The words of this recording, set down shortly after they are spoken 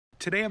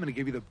Today I'm going to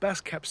give you the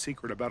best kept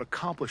secret about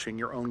accomplishing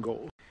your own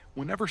goals.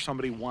 Whenever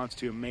somebody wants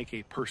to make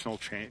a personal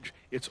change,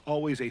 it's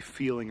always a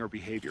feeling or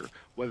behavior,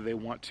 whether they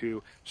want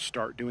to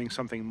start doing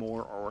something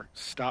more or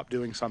stop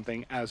doing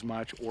something as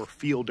much or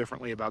feel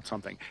differently about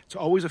something. It's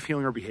always a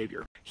feeling or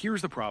behavior.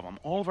 Here's the problem.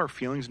 All of our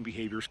feelings and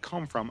behaviors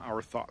come from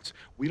our thoughts.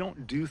 We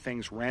don't do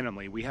things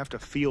randomly. We have to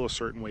feel a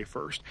certain way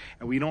first.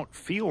 And we don't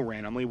feel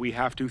randomly. We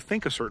have to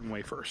think a certain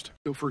way first.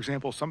 So for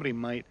example, somebody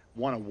might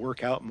want to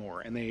work out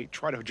more and they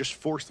try to just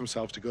force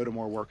themselves to go to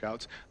more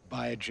workouts,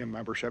 buy a gym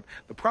membership.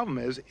 The problem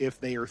is if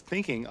they are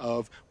thinking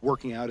of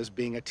working out as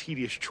being a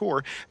tedious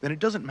chore, then it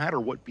doesn't matter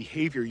what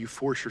behavior you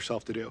force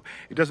yourself to do.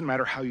 It doesn't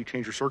matter how you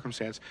change your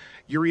circumstance.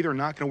 You're either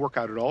not going to work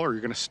out at all or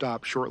you're going to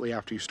stop shortly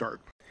after you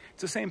start.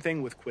 It's the same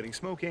thing with quitting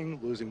smoking,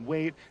 losing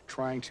weight,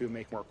 trying to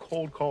make more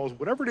cold calls,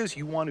 whatever it is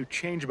you want to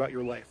change about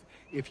your life.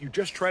 If you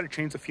just try to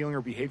change the feeling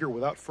or behavior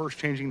without first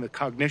changing the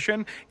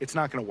cognition, it's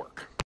not going to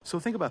work. So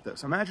think about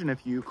this. Imagine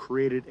if you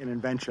created an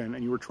invention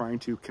and you were trying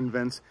to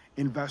convince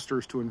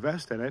investors to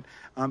invest in it.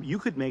 You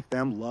could make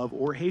them love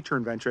or hate your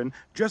invention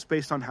just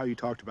based on how you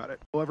talked about it.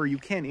 However, you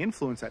can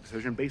influence that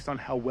decision based on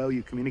how well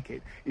you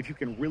communicate. If you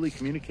can really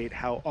communicate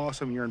how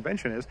awesome your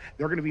invention is,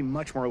 they're going to be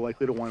much more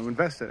likely to want to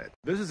invest in it.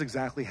 This is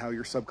exactly how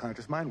your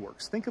subconscious mind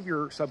works. Think of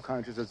your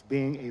subconscious as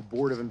being a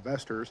board of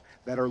investors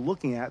that are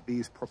looking at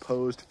these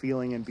proposed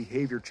feeling and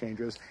behavior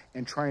changes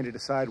and trying to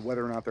decide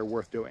whether or not they're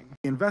worth doing.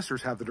 The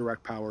investors have the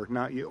direct power,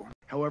 not you.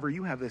 However,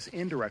 you have this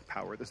indirect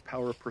power, this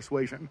power of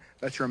persuasion.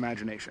 That's your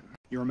imagination.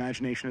 Your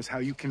imagination is how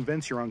you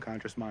convince your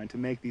unconscious mind to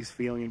make these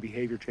feeling and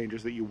behavior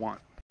changes that you want.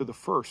 So the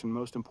first and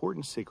most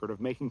important secret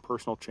of making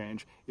personal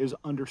change is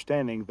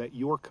understanding that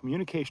your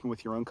communication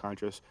with your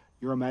unconscious,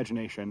 your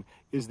imagination,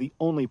 is the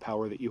only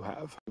power that you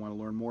have. If you want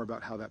to learn more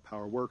about how that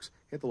power works,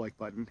 hit the like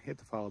button, hit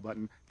the follow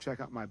button, check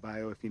out my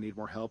bio if you need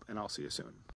more help, and I'll see you soon.